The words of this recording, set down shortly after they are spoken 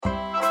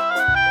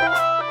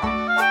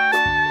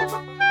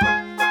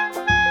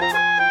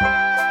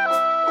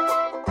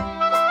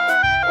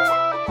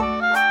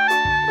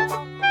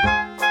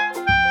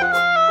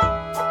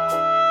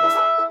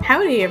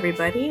Hey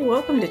everybody,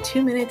 welcome to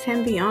 2 Minutes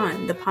and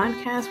Beyond, the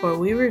podcast where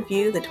we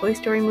review the Toy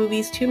Story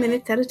movies 2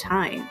 minutes at a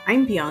time.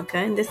 I'm Bianca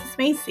and this is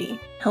Macy.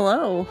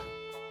 Hello.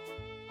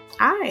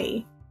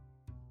 Hi.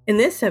 In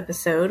this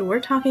episode,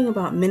 we're talking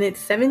about minutes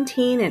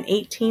 17 and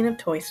 18 of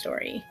Toy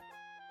Story.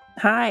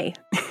 Hi.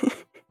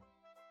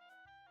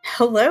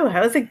 Hello,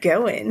 how's it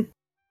going?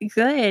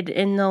 Good.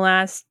 In the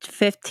last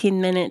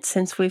 15 minutes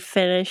since we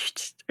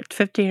finished,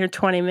 15 or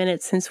 20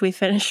 minutes since we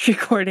finished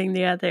recording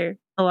the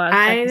last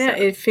I episode. know,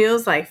 it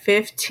feels like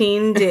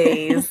 15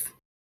 days.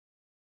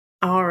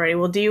 Alrighty,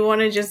 well, do you want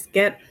to just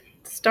get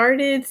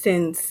started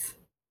since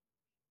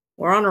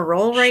we're on a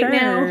roll right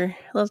now? Sure,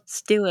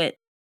 let's do it.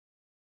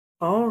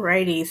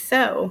 Alrighty,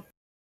 so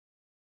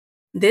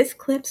this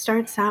clip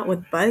starts out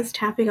with Buzz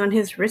tapping on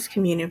his wrist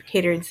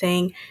communicator and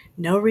saying,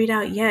 "No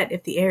readout yet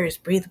if the air is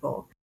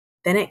breathable."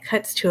 Then it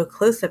cuts to a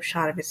close-up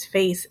shot of his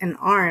face and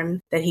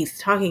arm that he's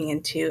talking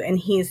into, and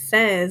he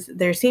says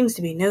there seems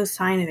to be no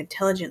sign of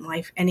intelligent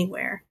life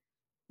anywhere.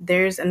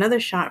 There's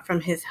another shot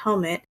from his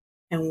helmet,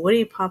 and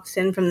Woody pops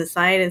in from the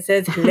side and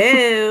says,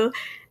 "Hello!"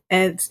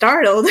 And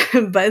startled,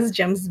 Buzz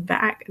jumps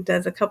back,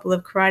 does a couple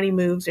of karate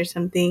moves or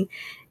something,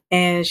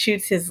 and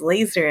shoots his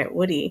laser at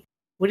Woody.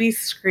 Woody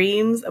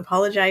screams,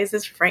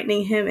 apologizes,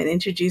 frightening him, and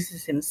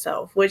introduces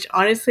himself, which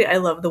honestly, I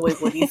love the way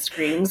Woody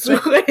screams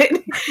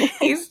when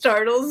he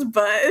startles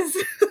Buzz.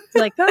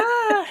 Like,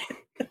 ah!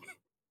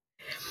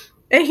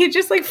 And he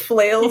just like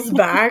flails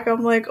back.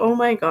 I'm like, oh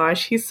my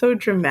gosh, he's so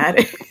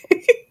dramatic.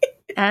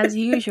 As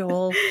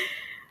usual.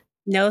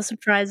 No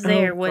surprise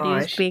there. Oh,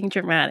 Woody's gosh. being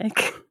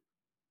dramatic.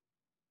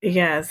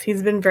 Yes,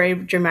 he's been very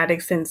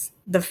dramatic since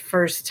the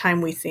first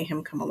time we see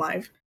him come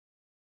alive.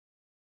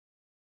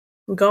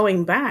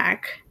 Going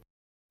back,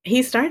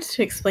 he starts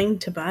to explain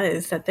to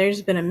Buzz that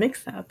there's been a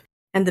mix-up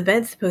and the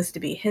bed's supposed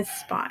to be his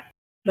spot.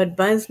 But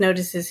Buzz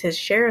notices his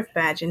sheriff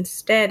badge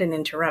instead and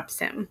interrupts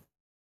him.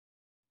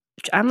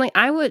 I'm like,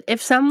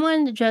 if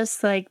someone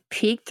just like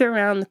peeked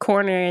around the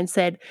corner and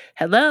said,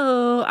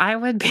 "Hello," I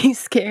would be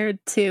scared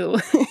too.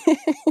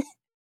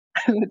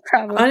 I would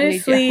probably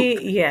Honestly,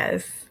 jump.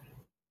 yes.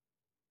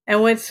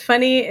 And what's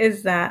funny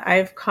is that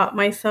I've caught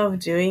myself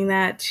doing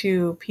that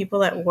to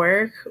people at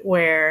work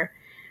where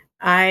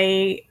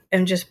I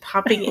am just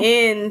popping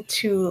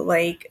into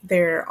like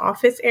their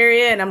office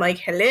area and I'm like,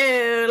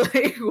 "Hello,"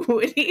 like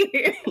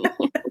Woody.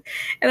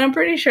 And I'm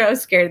pretty sure I've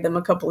scared them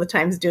a couple of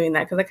times doing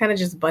that because I kind of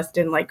just bust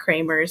in like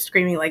Kramer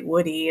screaming like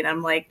Woody. And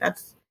I'm like,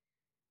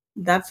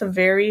 that's a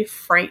very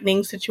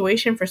frightening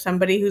situation for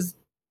somebody who's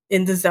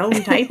in the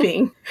zone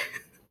typing.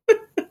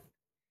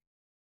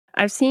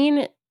 I've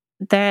seen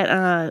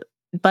that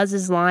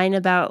Buzz's line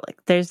about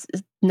like there's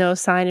no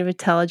sign of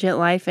intelligent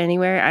life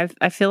anywhere.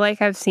 I feel like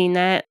I've seen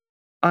that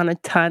on a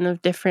ton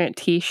of different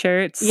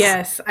t-shirts.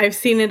 Yes, I've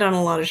seen it on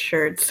a lot of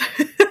shirts.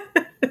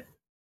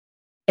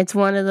 It's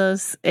one of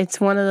those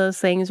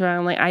things where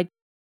I'm like,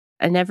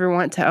 I never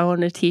want to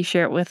own a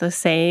t-shirt with a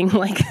saying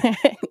like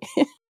that.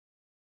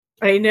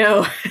 I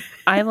know.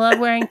 I love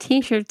wearing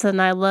t-shirts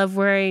and I love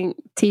wearing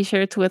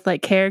t-shirts with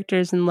like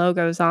characters and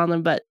logos on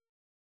them, but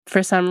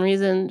for some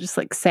reason, just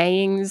like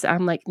sayings,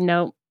 I'm like,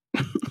 nope.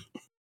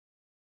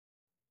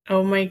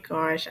 Oh my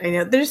gosh, I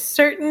know. There's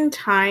certain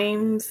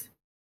times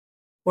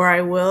where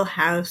I will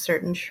have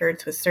certain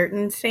shirts with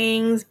certain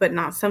sayings, but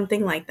not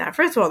something like that.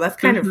 First of all, that's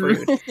kind of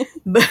rude.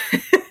 But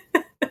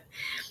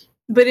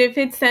but if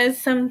it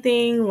says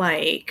something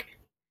like,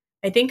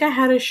 I think I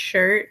had a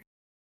shirt.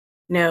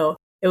 No,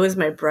 it was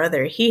my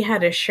brother. He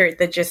had a shirt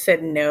that just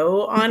said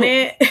no on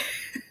it.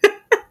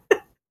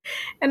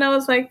 And I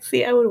was like,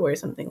 see, I would wear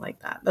something like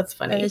that. That's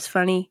funny. That is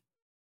funny.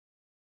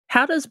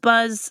 How does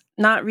Buzz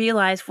not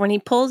realize when he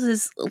pulls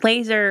his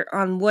laser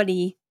on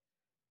Woody,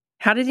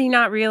 how did he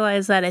not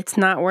realize that it's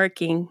not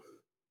working?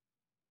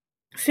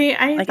 See,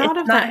 I Like, thought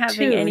it's of not that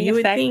having too. any You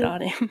would effect think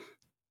on him.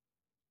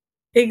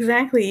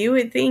 exactly. You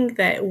would think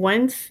that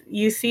once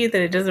you see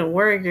that it doesn't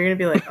work, you're gonna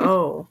be like,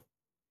 oh,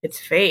 it's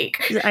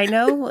fake. I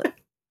know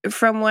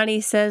from what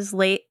he says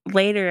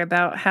later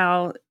about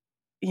how,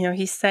 you know,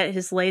 he set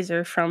his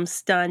laser from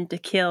stun to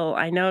kill.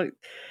 I know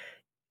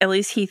at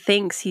least he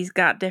thinks he's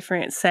got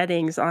different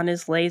settings on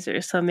his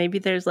laser. So maybe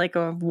there's like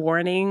a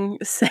warning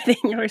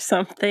setting or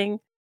something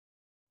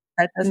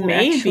that doesn't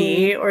Maybe,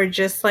 actually or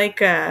just like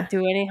a,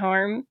 do any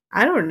harm.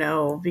 I don't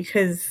know,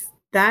 because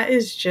that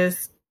is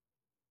just,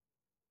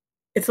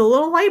 it's a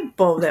little light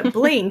bulb that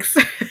blinks.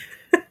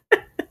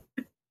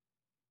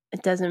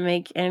 It doesn't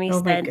make any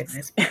Oh sense. my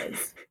goodness,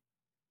 Buzz.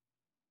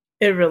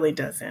 It really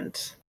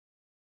doesn't.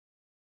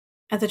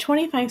 At the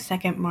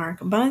 25-second mark,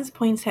 Buzz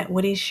points at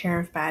Woody's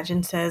sheriff badge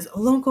and says,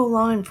 "Local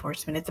law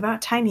enforcement, it's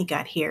about time you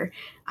got here.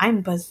 I'm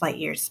Buzz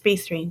Lightyear,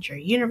 Space Ranger,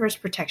 Universe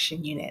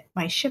Protection Unit.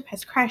 My ship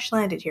has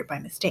crash-landed here by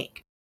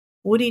mistake."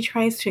 Woody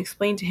tries to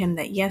explain to him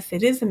that yes,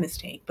 it is a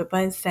mistake, but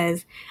Buzz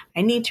says,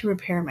 "I need to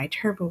repair my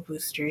turbo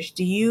boosters.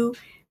 Do you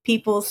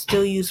people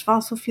still use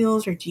fossil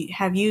fuels, or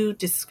have you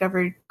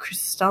discovered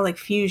crystallic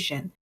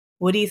fusion?"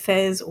 Woody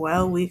says,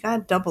 "Well, we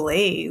got double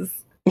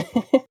A's."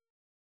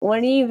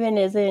 Woody even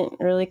isn't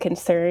really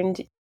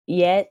concerned.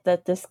 yet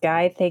that this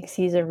guy thinks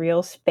he's a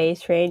real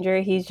space ranger.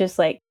 He's just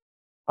like,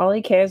 all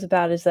he cares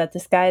about is that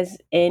this guy's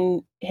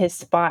in his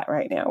spot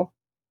right now.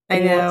 I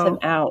And he wants him know.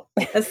 out.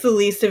 That's the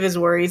least of his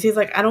worries. He's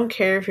like, I don't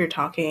care if you're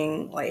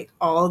talking like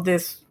all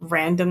this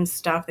random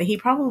stuff that he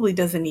probably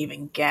doesn't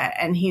even get.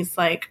 And he's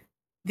like,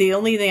 the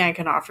only thing I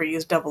can offer you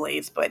is double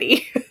A's,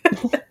 buddy.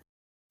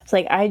 It's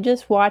like, I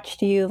just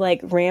watched you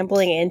like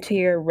rambling into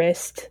your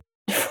wrist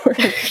for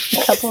a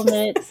couple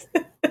minutes,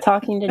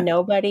 talking to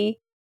nobody.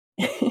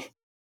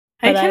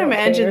 I can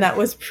imagine that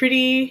was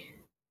pretty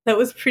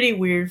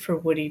weird for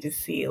Woody to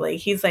see. Like,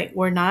 he's like,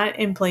 we're not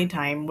in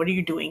playtime. What are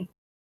you doing?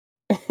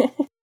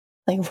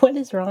 Like, what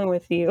is wrong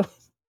with you?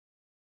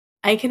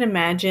 I can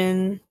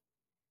imagine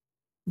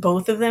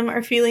both of them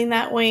are feeling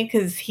that way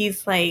because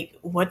he's like,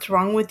 what's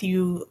wrong with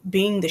you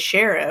being the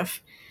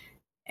sheriff?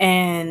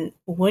 And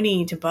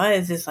Woody to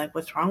Buzz is like,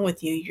 what's wrong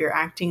with you? You're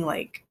acting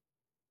like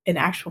an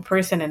actual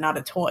person and not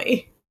a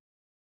toy.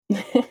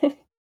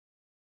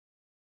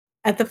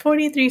 At the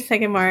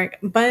 43-second mark,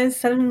 Buzz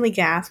suddenly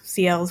gasps,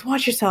 yells,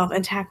 watch yourself,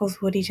 and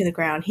tackles Woody to the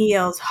ground. He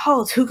yells,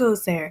 halt, who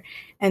goes there?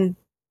 And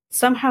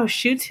somehow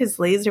shoots his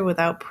laser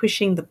without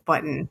pushing the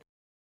button.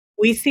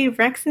 We see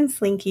Rex and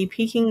Slinky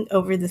peeking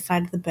over the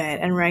side of the bed,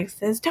 and Rex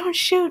says, don't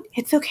shoot,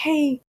 it's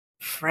okay.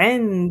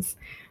 Friends.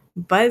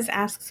 Buzz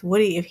asks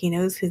Woody if he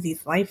knows who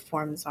these life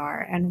forms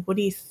are, and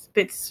Woody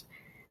spits,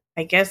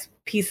 I guess,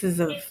 pieces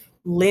of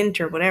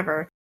lint or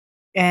whatever,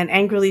 and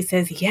angrily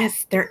says,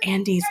 yes, they're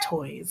Andy's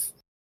toys.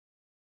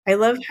 I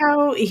love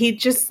how he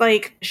just,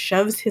 like,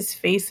 shoves his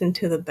face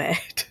into the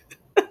bed.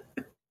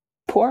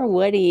 Poor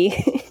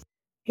Woody.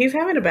 He's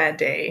having a bad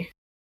day.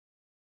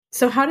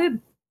 So how did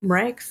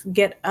Rex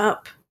get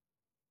up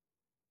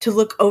to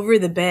look over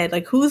the bed?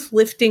 Like, who's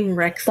lifting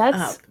Rex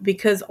up?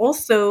 Because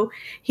also,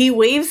 he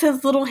waves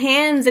his little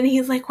hands, and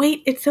he's like,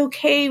 wait, it's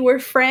okay, we're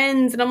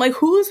friends. And I'm like,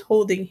 who's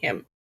holding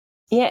him?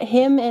 Yeah,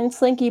 him and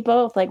Slinky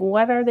both. Like,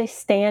 what are they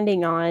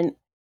standing on?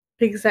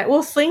 Exactly.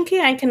 Well, Slinky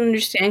I can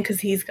understand because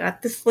he's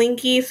got the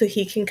Slinky, so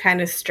he can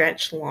kind of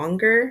stretch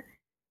longer.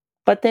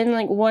 But then,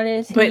 like, what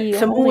is he? But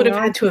someone would have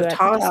had to have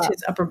tossed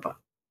his upper butt.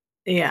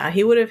 Yeah,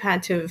 he would have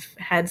had to have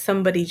had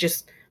somebody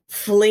just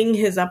fling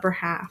his upper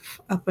half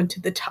up into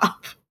the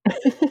top.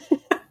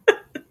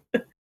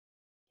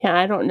 Yeah,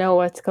 I don't know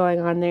what's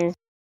going on there.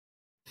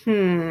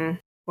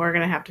 We're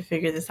gonna have to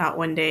figure this out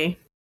one day.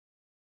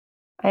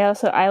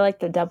 I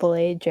like the double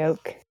A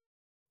joke.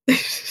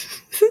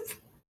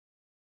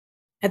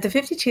 At the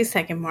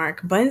 52-second mark,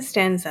 Buzz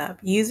stands up,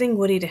 using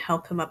Woody to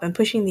help him up and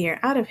pushing the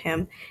air out of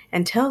him,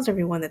 and tells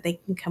everyone that they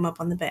can come up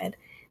on the bed.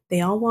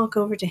 They all walk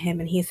over to him,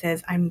 and he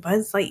says, I'm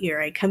Buzz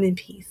Lightyear, I come in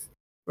peace.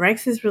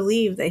 Rex is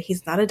relieved that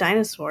he's not a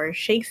dinosaur,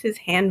 shakes his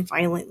hand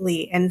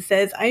violently, and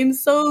says, I'm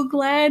so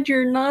glad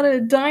you're not a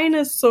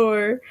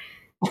dinosaur.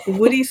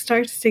 Woody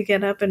starts to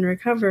get up and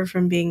recover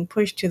from being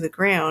pushed to the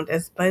ground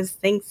as Buzz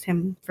thanks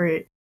him for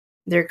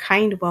their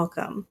kind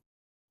welcome.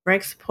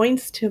 Rex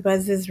points to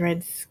Buzz's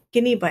red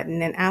skinny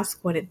button and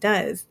asks what it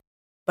does.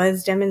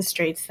 Buzz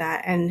demonstrates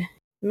that and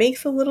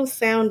makes a little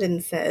sound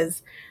and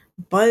says,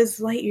 Buzz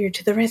Lightyear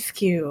to the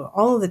rescue.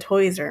 All of the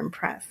toys are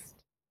impressed.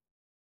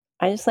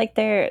 I just like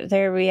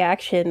their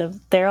reaction of,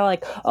 they're all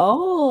like,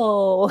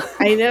 oh.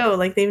 I know,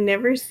 like, they've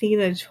never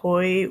seen a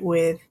toy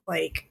with,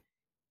 like,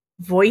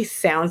 voice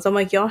sounds. I'm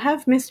like, y'all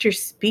have Mr.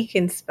 Speak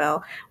and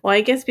Spell. Well,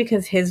 I guess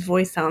because his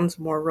voice sounds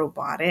more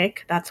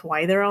robotic, that's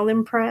why they're all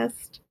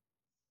impressed.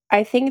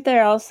 I think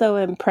they're also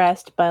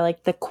impressed by,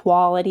 like, the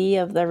quality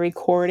of the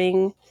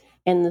recording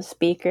and the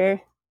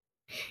speaker.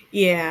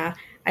 Yeah,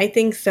 I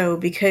think so,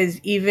 because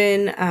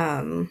even,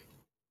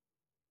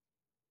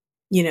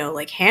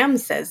 like, Ham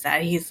says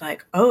that. He's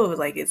like, oh,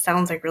 like, it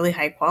sounds like really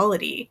high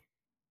quality.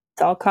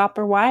 It's all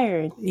copper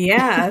wired.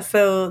 Yeah,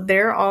 so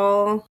they're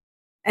all...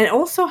 And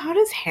also, how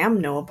does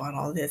Ham know about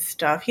all this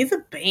stuff? He's a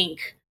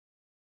bank.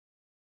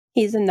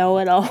 He's a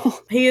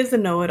know-it-all. He is a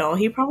know-it-all.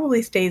 He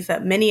probably stays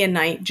up many a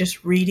night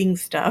just reading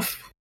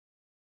stuff.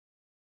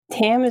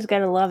 Ham is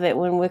gonna love it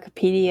when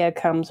Wikipedia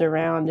comes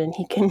around and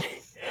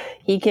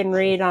he can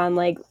read on,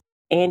 like,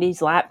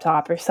 Andy's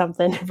laptop or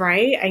something.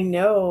 Right? I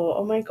know.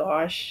 Oh my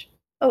gosh.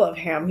 I love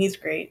Ham. He's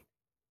great.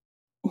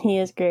 He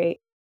is great.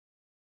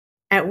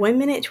 At 1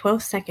 minute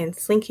 12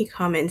 seconds, Slinky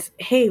comments,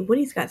 hey,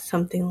 Woody's got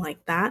something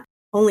like that.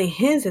 Only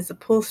his is a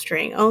pull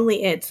string,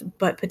 only it's,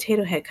 but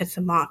Potato Head cuts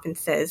him off and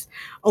says,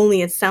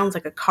 only it sounds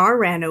like a car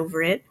ran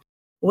over it.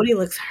 Woody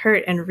looks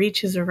hurt and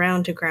reaches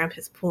around to grab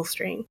his pull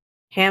string.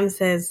 Ham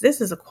says, this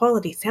is a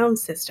quality sound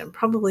system,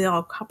 probably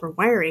all copper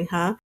wiring,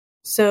 huh?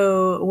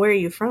 So, where are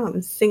you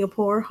from?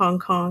 Singapore, Hong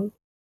Kong?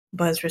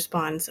 Buzz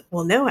responds,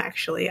 well, no,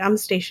 actually, I'm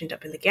stationed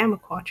up in the Gamma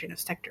Quadrant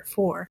of Sector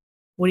 4.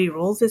 Woody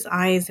rolls his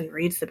eyes and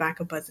reads the back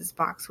of Buzz's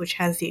box, which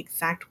has the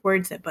exact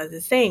words that Buzz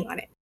is saying on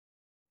it.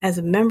 As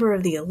a member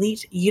of the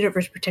elite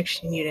Universe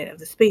Protection Unit of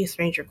the Space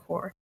Ranger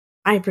Corps,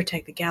 I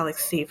protect the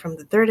galaxy from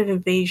the threat of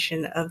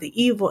invasion of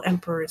the evil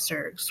Emperor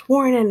Zurg,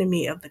 sworn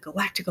enemy of the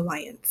Galactic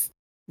Alliance.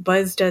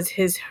 Buzz does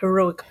his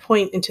heroic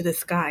point into the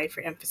sky for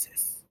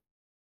emphasis.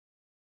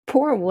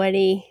 Poor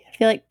Woody. I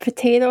feel like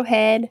Potato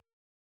Head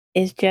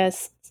is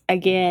just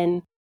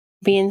again,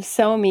 being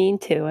so mean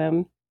to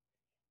him.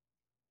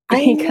 I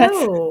He cuts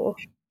know.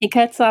 he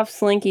cuts off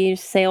Slinky to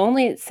say,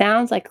 "Only it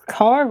sounds like a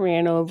car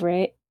ran over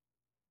it."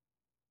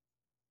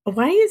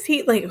 Why is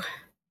he like,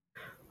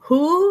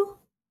 who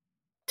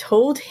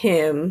told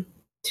him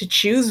to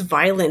choose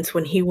violence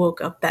when he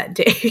woke up that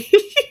day?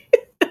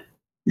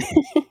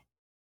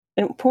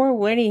 And poor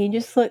Woody,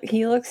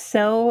 he looks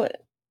so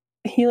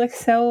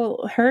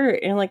hurt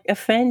and, like,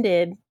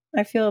 offended.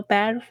 I feel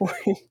bad for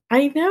him.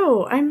 I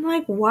know. I'm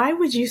like, why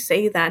would you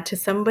say that to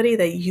somebody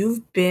that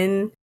you've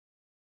been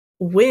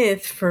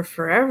with for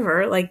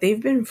forever? Like,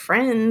 they've been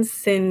friends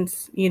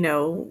since,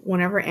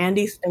 whenever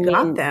Andy I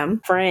got mean,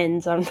 them.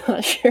 friends, I'm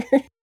not sure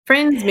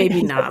Friends,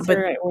 maybe if not, that's the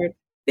but right word.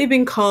 they've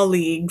been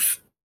colleagues.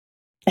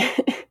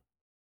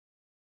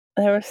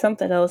 There was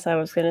something else I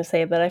was gonna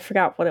say, but I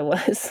forgot what it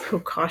was. Oh,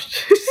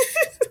 gosh.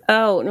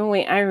 Oh, no,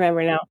 wait, I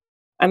remember now.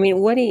 I mean,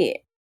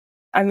 Woody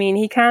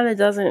he kinda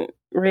doesn't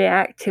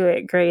react to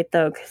it great,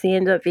 though, because he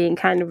ends up being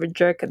kind of a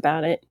jerk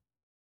about it.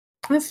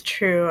 That's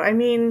true. I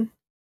mean,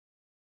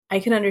 I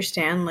can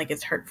understand, like,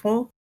 it's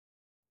hurtful.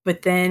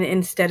 But then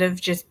instead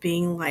of just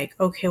being like,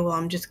 okay, well,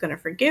 I'm just going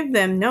to forgive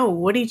them, no,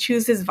 Woody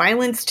chooses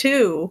violence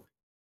too.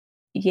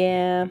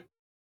 Yeah.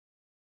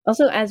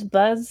 Also, as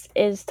Buzz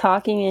is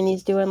talking and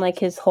he's doing, like,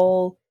 his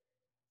whole,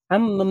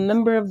 "I'm a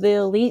member of the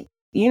elite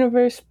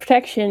universe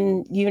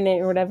protection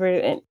unit," or whatever,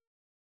 and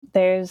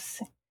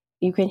there's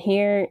you can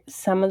hear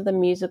some of the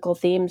musical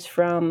themes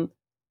from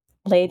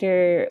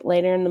later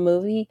in the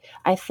movie.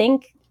 I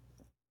think,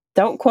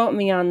 don't quote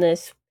me on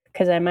this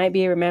because I might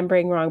be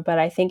remembering wrong, but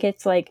I think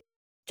it's, like,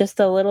 just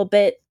a little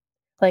bit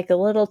like, a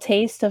little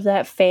taste of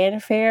that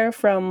fanfare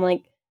from,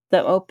 like,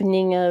 the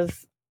opening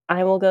of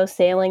I Will Go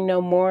Sailing No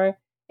More.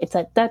 It's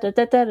like da da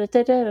da da da da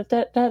da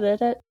da da da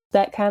da,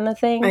 that kinda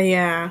thing.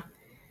 Yeah.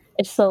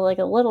 It's so, like,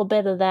 a little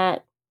bit of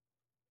that.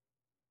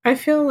 I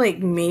feel like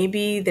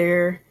maybe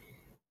they're,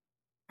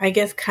 I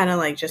guess, kind of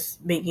like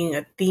just making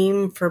a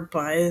theme for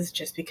Buzz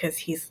just because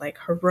he's like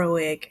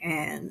heroic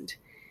and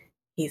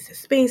he's a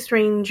space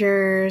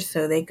ranger.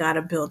 So they got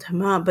to build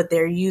him up. But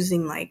they're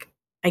using, like,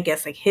 I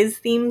guess, like his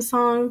theme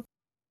song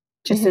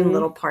just in Mhm.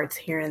 little parts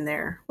here and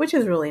there, which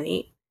is really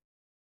neat.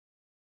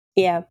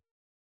 Yeah.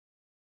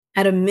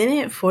 At a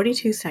minute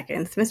 42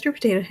 seconds, Mr.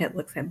 Potato Head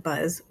looks at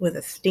Buzz with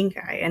a stink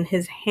eye and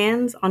his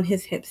hands on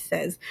his hips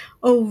says,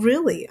 "Oh,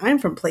 really? I'm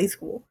from Play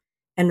School."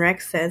 And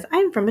Rex says,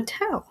 "I'm from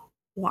Mattel."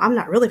 "Well, I'm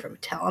not really from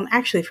Mattel. I'm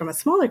actually from a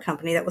smaller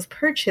company that was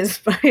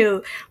purchased by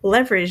a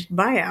leveraged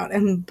buyout."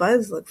 And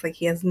Buzz looks like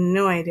he has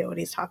no idea what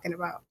he's talking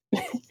about.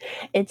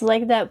 It's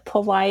like that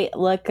polite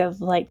look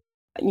of, like,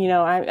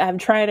 I'm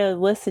trying to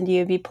listen to you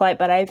and be polite,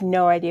 but I have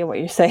no idea what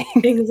you're saying.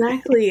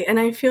 Exactly. And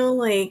I feel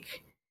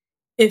like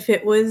if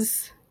it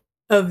was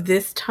of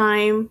this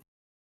time,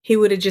 he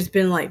would have just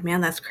been like, "Man,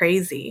 that's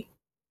crazy."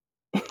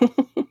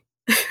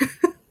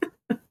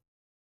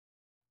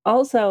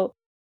 Also,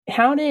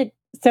 how did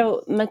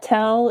so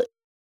Mattel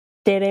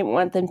didn't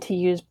want them to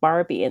use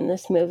Barbie in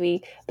this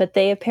movie, but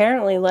they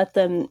apparently let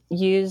them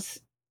use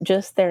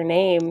just their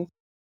name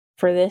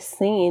for this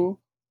scene,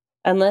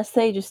 unless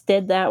they just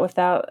did that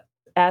without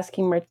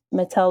asking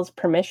Mattel's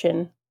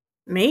permission.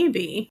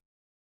 Maybe.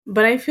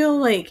 But I feel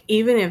like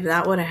even if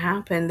that would have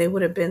happened, they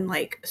would have been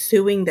like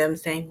suing them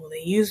saying, well,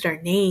 they used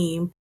our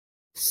name,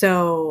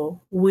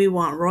 so we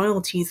want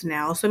royalties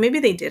now. So maybe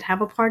they did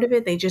have a part of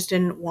it. They just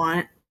didn't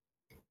want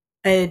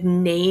a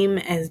name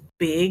as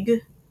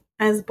big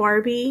as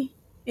Barbie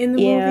in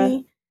the Yeah,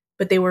 movie,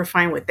 but they were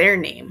fine with their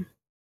name.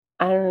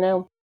 I don't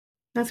know.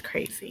 That's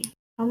crazy.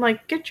 I'm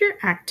like, get your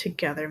act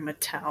together,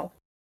 Mattel.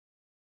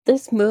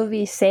 This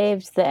movie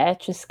saved the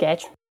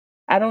Etch-a-Sketch.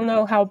 I don't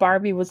know how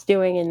Barbie was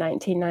doing in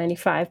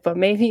 1995, but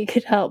maybe it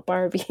could help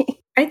Barbie.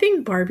 I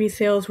think Barbie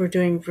sales were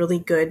doing really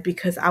good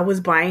because I was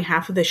buying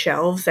half of the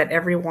shelves at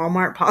every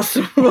Walmart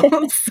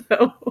possible.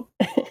 So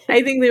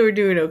I think they were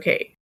doing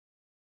okay.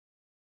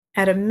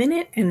 At a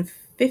minute and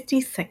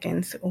 50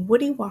 seconds,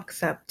 Woody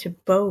walks up to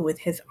Bo with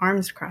his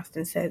arms crossed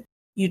and said,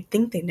 "You'd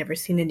think they'd never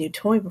seen a new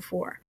toy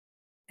before."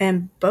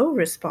 And Bo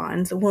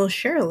responds, "Well,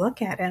 sure,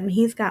 look at him.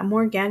 He's got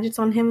more gadgets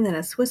on him than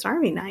a Swiss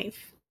Army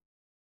knife."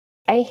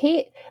 I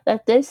hate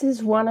that this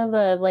is one of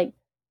the, like,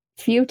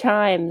 few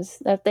times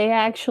that they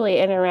actually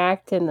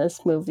interact in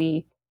this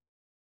movie.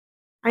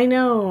 I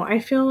know. I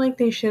feel like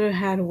they should have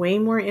had way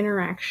more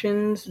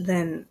interactions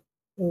than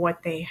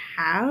what they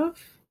have.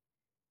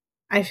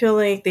 I feel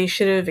like they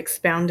should have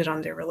expounded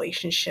on their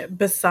relationship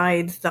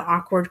besides the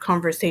awkward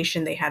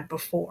conversation they had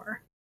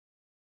before.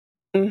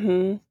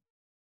 Mhm.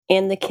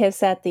 And the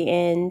kiss at the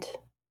end.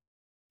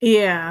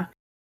 Yeah,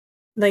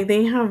 like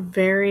they have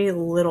very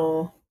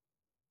little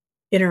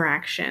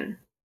interaction.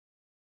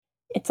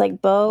 It's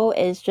like Bo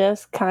is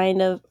just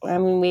kind of,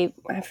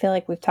 I feel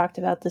like we've talked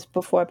about this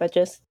before, but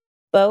just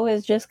Bo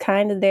is just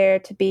kind of there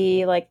to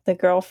be like the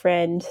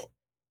girlfriend,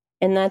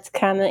 and that's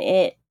kind of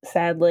it,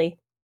 sadly.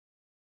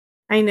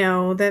 I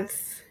know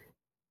that's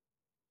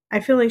I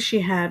feel like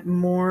she had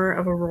more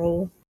of a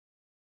role.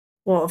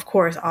 Well, of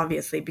course,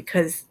 obviously,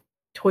 because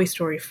Toy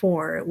Story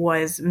 4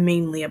 was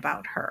mainly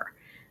about her.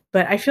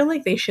 But I feel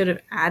like they should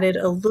have added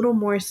a little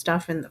more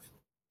stuff in the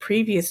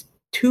previous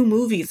 2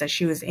 movies that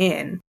she was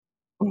in,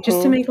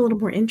 just to Mhm. make it a little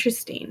more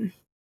interesting.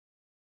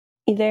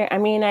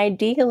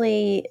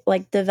 Ideally,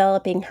 like,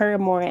 developing her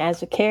more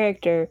as a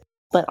character,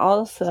 but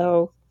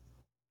also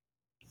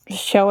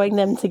showing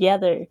them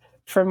together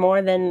for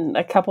more than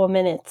a couple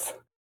minutes.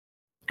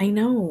 I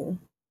know.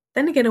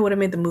 Then again, it would have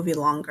made the movie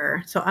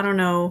longer, so I don't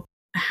know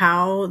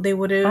how they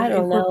would I have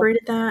don't know.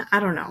 incorporated that. I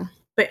don't know,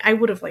 but I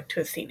would have liked to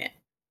have seen it.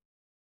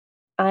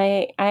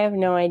 I have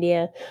no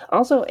idea.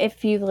 Also,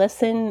 if you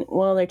listen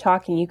while they're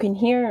talking, you can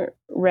hear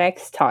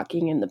Rex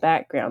talking in the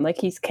background, like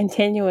he's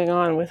continuing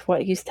on with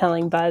what he's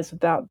telling Buzz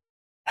about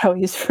how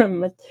he's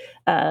from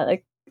a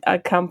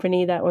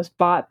company that was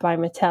bought by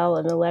Mattel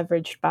in a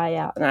leveraged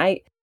buyout. And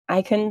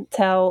I couldn't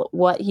tell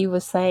what he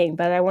was saying,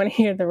 but I want to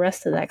hear the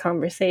rest of that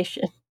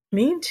conversation.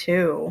 Me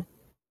too.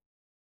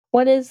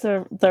 What is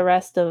the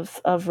rest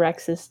of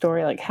Rex's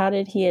story? Like, how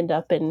did he end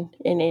up in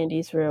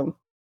Andy's room?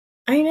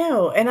 I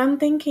know, and I'm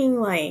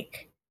thinking,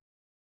 like,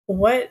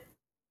 what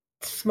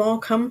small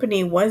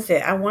company was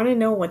it? I wanna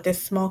know what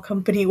this small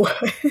company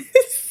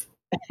was.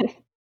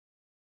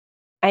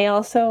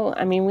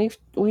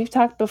 We've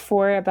talked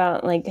before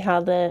about like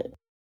how the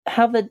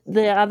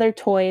other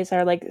toys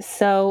are like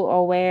so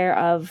aware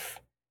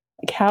of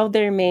like how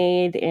they're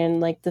made and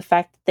like the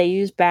fact that they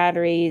use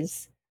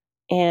batteries,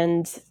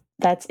 and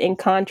that's in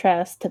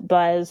contrast to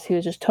Buzz,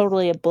 who's just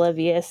totally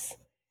oblivious,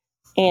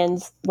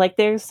 and like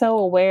they're so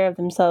aware of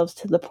themselves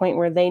to the point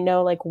where they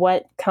know like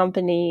what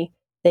company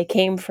they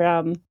came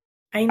from.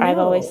 I I've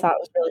always know. thought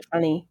was really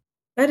funny.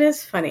 That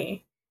is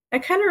funny.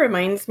 That kinda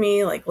reminds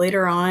me, like,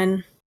 later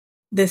on,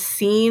 the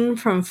scene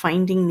from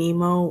Finding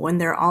Nemo when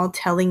they're all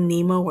telling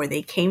Nemo where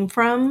they came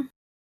from.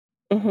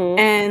 Hmm.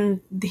 And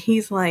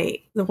he's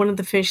like, the one of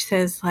the fish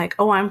says like,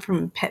 "Oh, I'm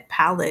from Pet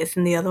Palace,"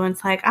 and the other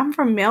one's like, "I'm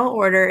from Mail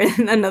Order,"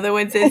 and another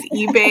one says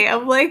eBay.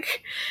 I'm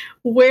like,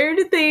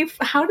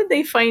 how did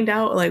they find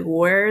out like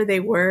where they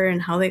were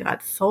and how they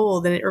got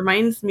sold? And it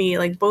reminds me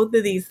like both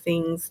of these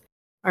things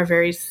are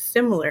very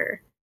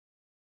similar.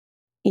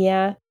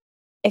 Yeah,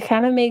 it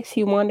kind of makes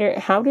you wonder,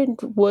 how did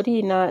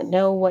Woody not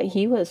know what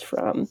he was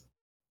from?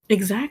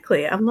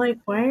 Exactly. I'm like,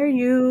 why are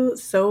you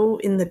so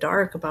in the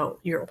dark about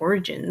your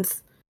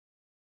origins?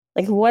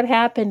 Like, what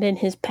happened in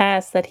his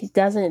past that he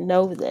doesn't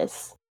know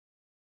this?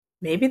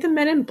 Maybe the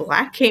men in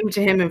black came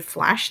to him and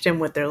flashed him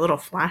with their little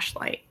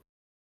flashlight.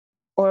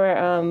 Or,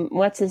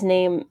 what's his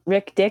name?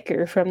 Rick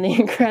Dicker from The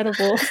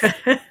Incredibles.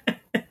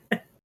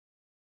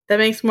 That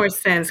makes more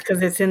sense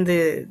because it's in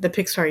the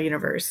Pixar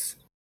universe.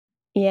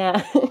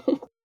 Yeah.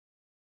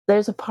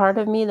 There's a part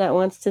of me that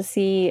wants to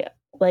see,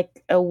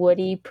 like, a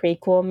Woody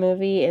prequel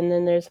movie, and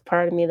then there's a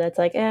part of me that's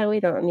like, "Eh, we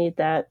don't need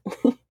that.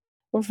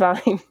 We're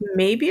fine."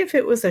 Maybe if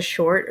it was a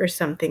short or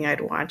something,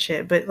 I'd watch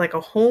it, but like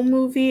a whole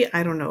movie,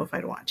 I don't know if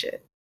I'd watch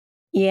it.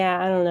 Yeah,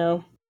 I don't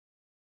know.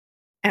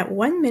 At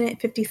 1 minute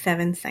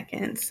 57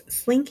 seconds,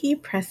 Slinky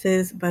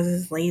presses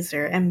Buzz's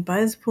laser and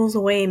Buzz pulls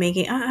away,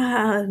 making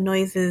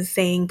noises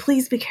saying,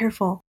 "Please be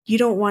careful. You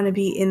don't want to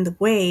be in the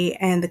way,"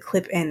 and the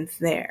clip ends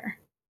there.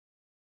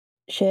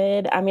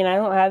 I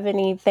don't have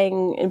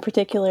anything in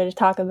particular to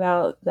talk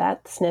about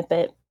that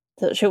snippet.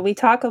 So should we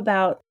talk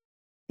about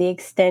the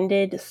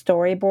extended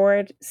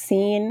storyboard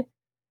scene?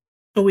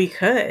 We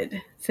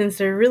could, since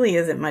there really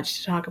isn't much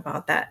to talk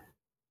about that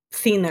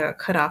scene that got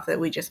cut off that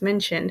we just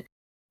mentioned.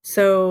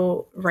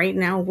 So, right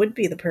now would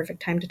be the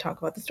perfect time to talk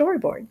about the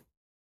storyboard.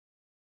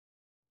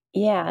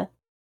 Yeah.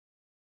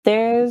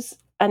 There's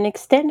an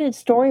extended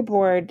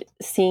storyboard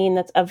scene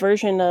that's a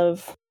version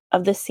of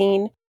the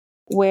scene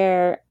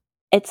where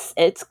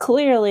it's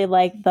clearly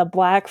like the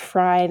Black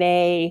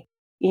Friday,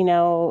 you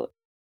know,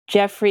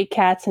 Jeffrey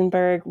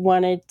Katzenberg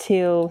wanted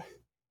to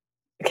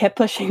kept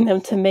pushing them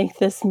to make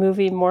this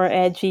movie more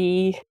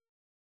edgy.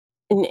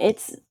 And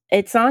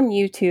it's on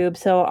YouTube,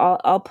 so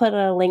I'll put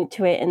a link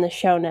to it in the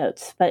show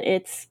notes, but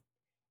it's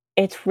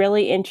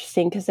really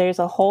interesting because there's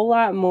a whole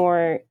lot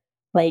more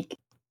like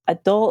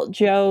adult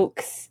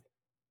jokes.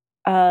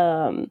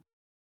 um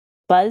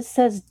Buzz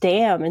says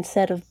damn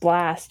instead of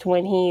blast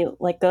when he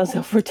like goes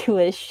over to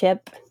his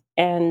ship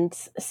and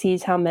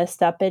sees how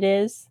messed up it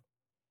is,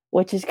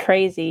 which is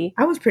crazy.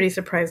 I was pretty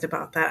surprised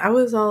about that. I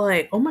was all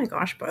like, "Oh my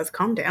gosh, Buzz,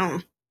 calm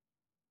down.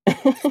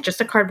 It's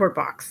just a cardboard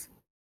box."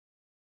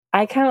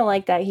 I kind of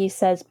like that he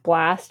says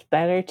blast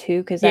better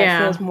too, because that Yeah.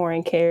 feels more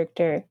in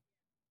character.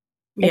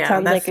 It Yeah,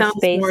 sounds that like a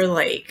sounds more space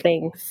like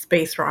thing.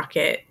 space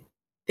rocket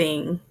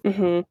thing.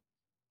 Hmm.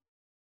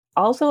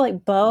 Also,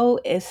 like Bo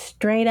is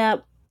straight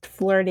up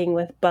flirting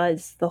with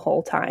Buzz the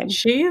whole time.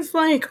 She's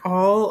like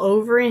all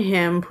over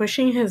him,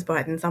 pushing his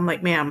buttons. I'm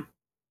like, "Ma'am,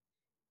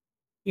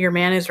 your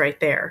man is right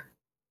there.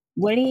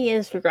 Woody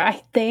is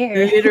right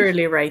there.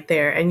 Literally right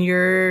there, and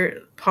you're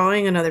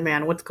pawing another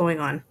man. What's going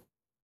on?"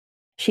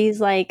 She's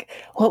like,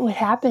 "What would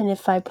happen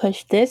if I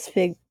push this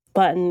big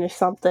button or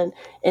something?"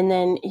 And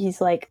then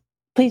he's like,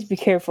 "Please be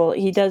careful."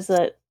 He does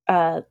the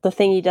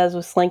thing he does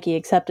with Slinky,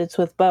 except it's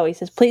with Bo. He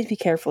says, "Please be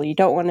careful. You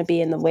don't want to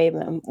be in the way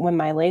when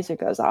my laser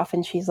goes off."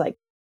 And she's like,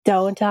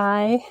 "Don't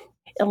I?"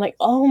 I'm like,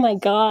 oh my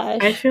gosh.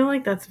 I feel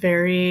like that's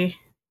very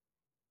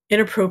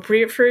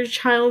inappropriate for a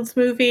child's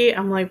movie.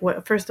 I'm like,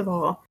 what? First of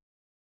all,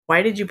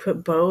 why did you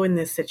put Bo in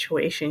this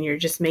situation? You're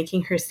just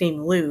making her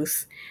seem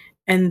loose.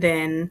 And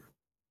then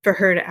for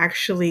her to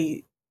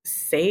actually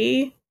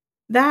say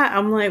that,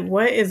 I'm like,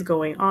 what is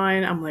going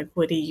on? I'm like,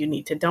 Woody, you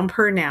need to dump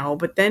her now.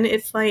 But then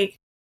it's like,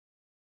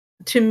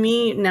 to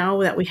me,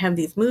 now that we have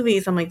these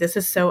movies, I'm like, this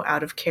is so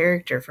out of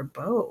character for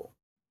Bo.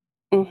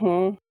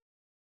 Mm-hmm.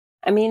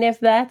 I mean, if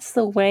that's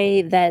the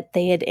way that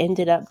they had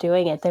ended up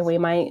doing it, then we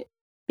might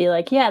be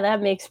like, yeah,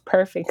 that makes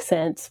perfect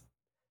sense.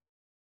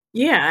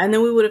 Yeah, and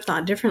then we would have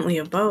thought differently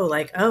of Bo,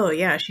 like, oh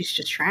yeah, she's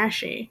just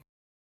trashy.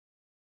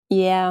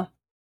 Yeah.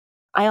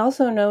 I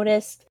also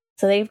noticed,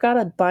 so they've got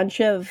a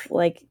bunch of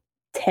like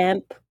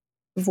temp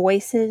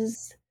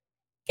voices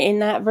in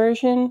that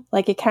version.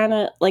 Like it kind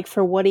of, like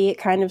for Woody, it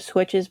kind of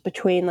switches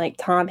between like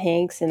Tom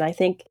Hanks and I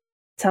think it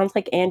sounds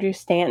like Andrew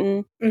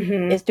Stanton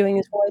Mm-hmm. is doing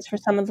his voice for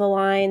some of the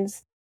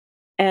lines.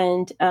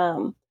 And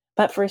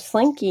but for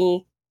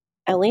Slinky,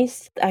 at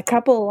least a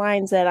couple of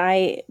lines that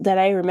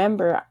I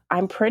remember,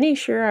 I'm pretty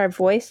sure are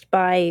voiced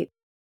by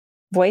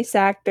voice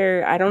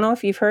actor. I don't know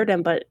if you've heard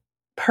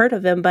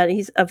of him, but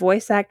he's a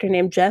voice actor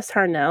named Jess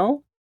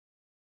Harnell.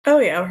 Oh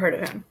yeah, I've heard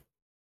of him.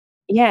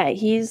 Yeah,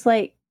 he's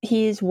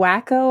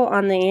Wacko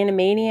on the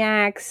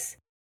Animaniacs,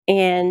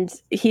 and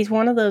he's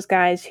one of those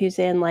guys who's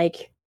in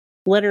like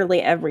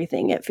literally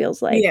everything. It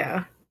feels like,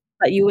 Yeah.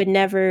 but you would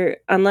never,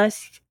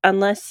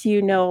 unless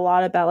you know a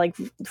lot about like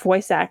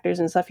voice actors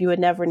and stuff, you would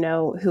never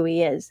know who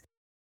he is.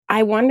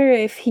 I wonder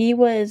if he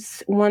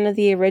was one of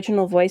the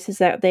original voices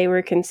that they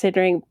were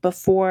considering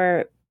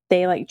before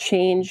they like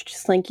changed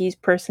Slinky's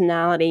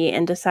personality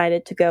and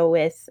decided to go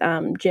with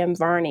Jim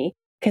Varney,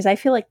 because I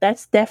feel like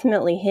that's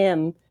definitely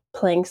him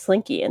playing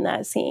Slinky in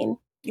that scene.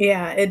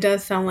 Yeah, it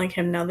does sound like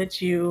him now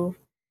that you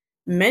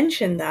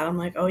mentioned that. I'm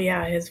like, oh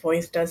yeah, his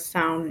voice does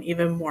sound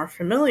even more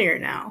familiar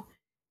now.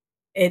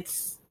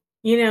 It's,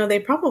 they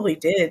probably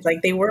did.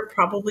 Like, they were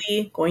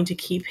probably going to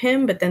keep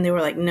him, but then they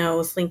were like,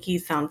 no, Slinky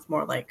sounds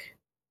more like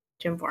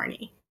Jim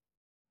Varney.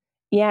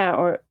 Yeah,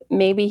 or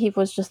maybe he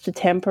was just a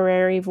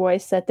temporary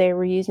voice that they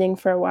were using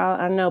for a while.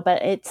 I don't know,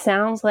 but it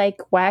sounds like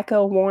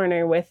Wacko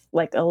Warner with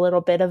like a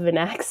little bit of an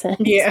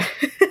accent. Yeah.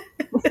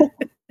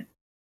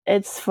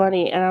 It's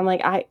funny, and I'm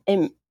like,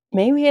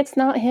 maybe it's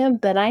not him,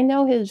 but I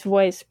know his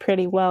voice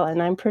pretty well,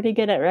 and I'm pretty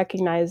good at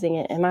recognizing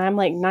it, and I'm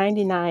like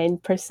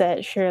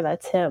 99% sure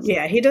that's him.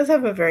 Yeah, he does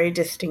have a very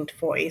distinct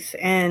voice.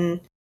 And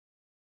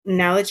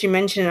now that you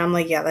mention it, I'm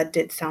like, yeah, that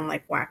did sound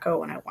like Wacko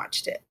when I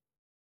watched it.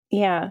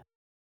 Yeah.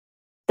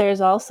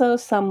 There's also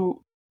some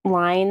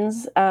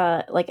lines,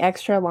 like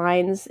extra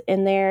lines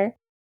in there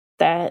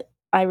that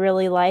I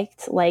really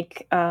liked,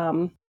 like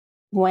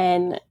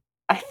when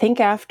I think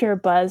after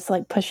Buzz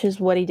like pushes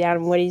Woody down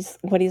and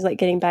Woody's like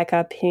getting back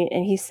up,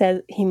 and he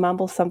says he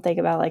mumbles something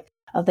about like,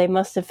 oh, they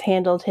must have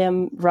handled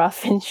him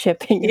rough in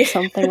shipping or Yeah.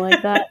 something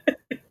like that.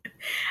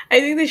 I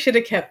think they should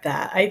have kept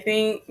that. I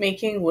think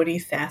making Woody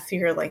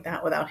sassier like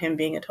that without him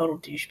being a total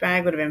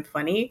douchebag would have been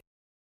funny.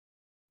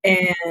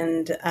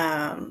 And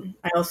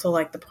I also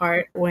like the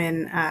part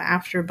when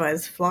after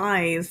Buzz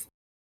flies,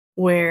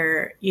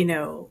 where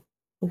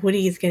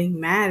Woody is getting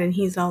mad and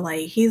he's all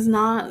like, "He's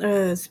not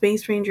a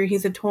space ranger,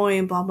 he's a toy,"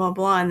 and blah blah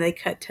blah. And they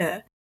cut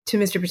to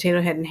Mr.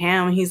 Potato Head and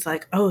Ham, and he's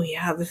like, "Oh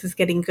yeah, this is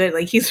getting good."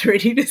 Like he's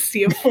ready to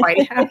see a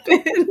fight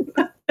happen.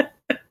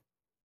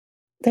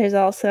 There's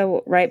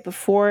also right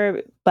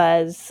before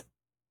Buzz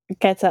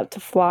gets up to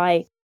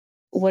fly,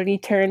 Woody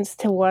turns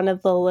to one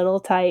of the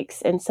little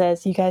tykes and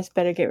says, "You guys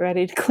better get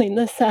ready to clean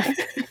this up."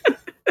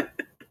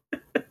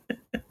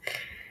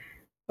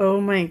 Oh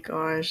my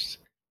gosh,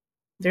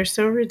 they're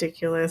so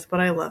ridiculous, but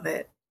I love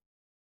it.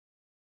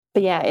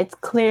 But yeah, it's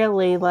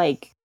clearly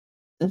like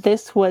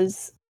this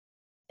was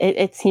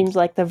it seems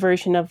like the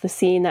version of the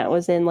scene that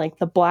was in like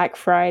the Black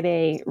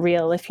Friday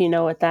reel, if you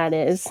know what that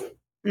is,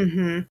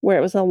 Hmm. where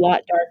it was a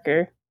lot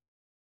darker.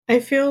 I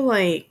feel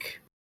like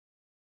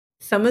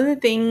some of the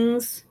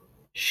things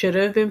should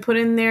have been put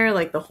in there,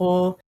 like the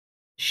whole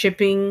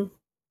shipping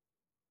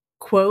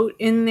quote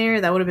in there.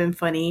 That would have been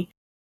funny.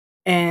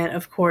 And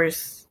of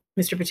course,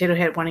 Mr. Potato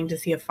Head wanting to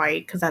see a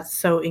fight because that's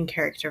so in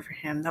character for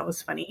him. That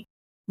was funny.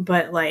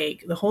 But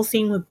like the whole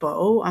scene with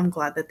Bo, I'm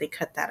glad that they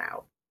cut that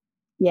out.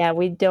 Yeah,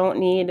 we don't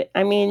need,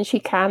 I mean,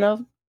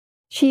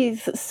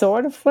 she's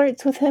sort of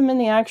flirts with him in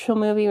the actual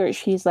movie where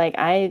she's like,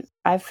 I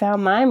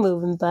found my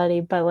moving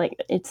buddy, but like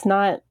it's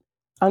not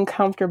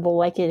uncomfortable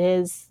like it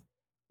is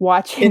In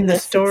watching the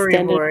this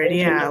extended storyboard, version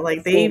yeah, of the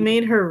like they scene.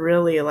 made her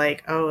really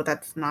like, oh,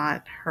 that's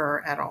not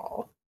her at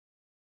all.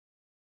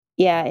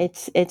 Yeah,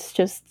 it's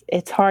just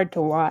it's hard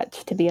to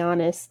watch, to be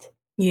honest.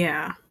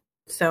 Yeah.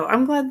 So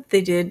I'm glad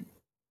they did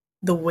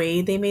the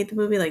way they made the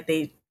movie, like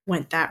they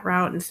went that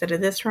route instead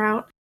of this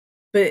route.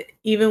 But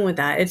even with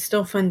that, it's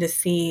still fun to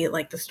see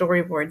like the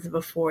storyboards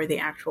before the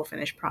actual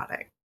finished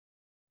product.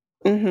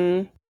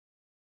 Mhm.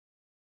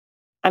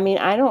 I mean,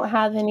 I don't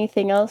have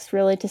anything else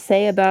really to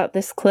say about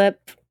this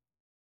clip.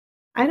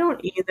 I don't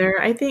either.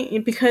 I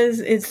think because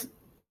it's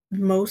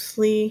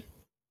mostly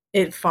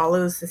it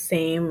follows the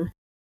same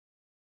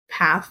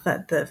path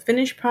that the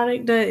finished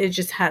product does. It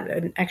just had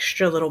an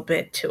extra little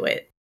bit to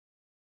it.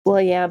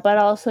 Well, yeah, but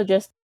also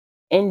just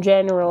in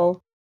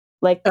general,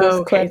 like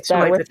this clip So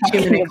that like we're the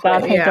talking 2-minute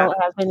about, clip, I yeah.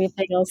 don't have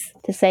anything else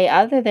to say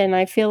other than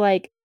I feel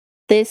like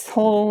this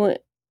whole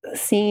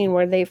scene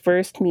where they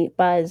first meet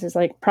Buzz is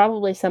like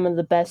probably some of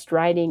the best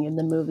writing in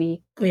the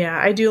movie. Yeah,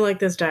 I do like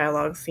this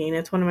dialogue scene.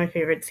 It's one of my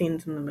favorite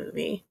scenes in the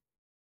movie.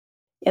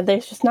 Yeah,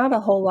 there's just not a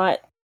whole lot.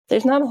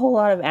 There's not a whole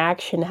lot of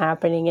action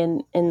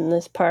happening in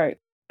this part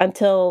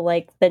until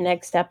like the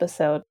next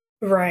episode.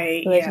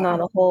 Right, There's yeah. not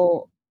a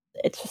whole.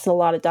 It's just a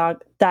lot of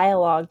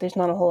dialogue. There's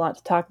not a whole lot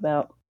to talk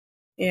about.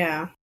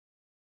 Yeah.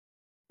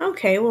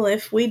 Okay, well,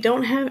 if we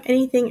don't have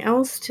anything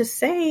else to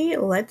say,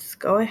 let's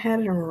go ahead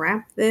and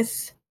wrap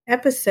this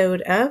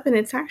episode up. And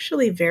it's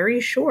actually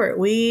very short.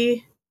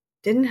 We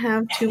didn't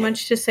have too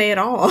much to say at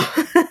all.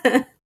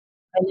 I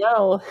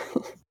know.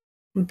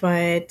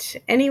 But,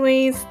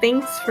 anyways,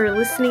 thanks for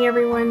listening,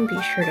 everyone. Be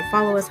sure to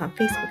follow us on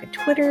Facebook and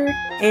Twitter,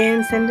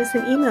 and send us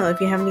an email if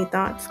you have any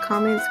thoughts,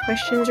 comments,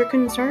 questions, or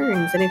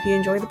concerns. And if you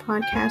enjoy the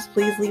podcast,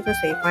 please leave us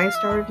a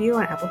 5-star review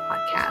on Apple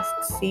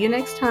Podcasts. See you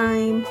next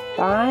time.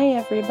 Bye,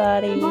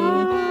 everybody.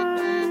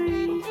 Bye.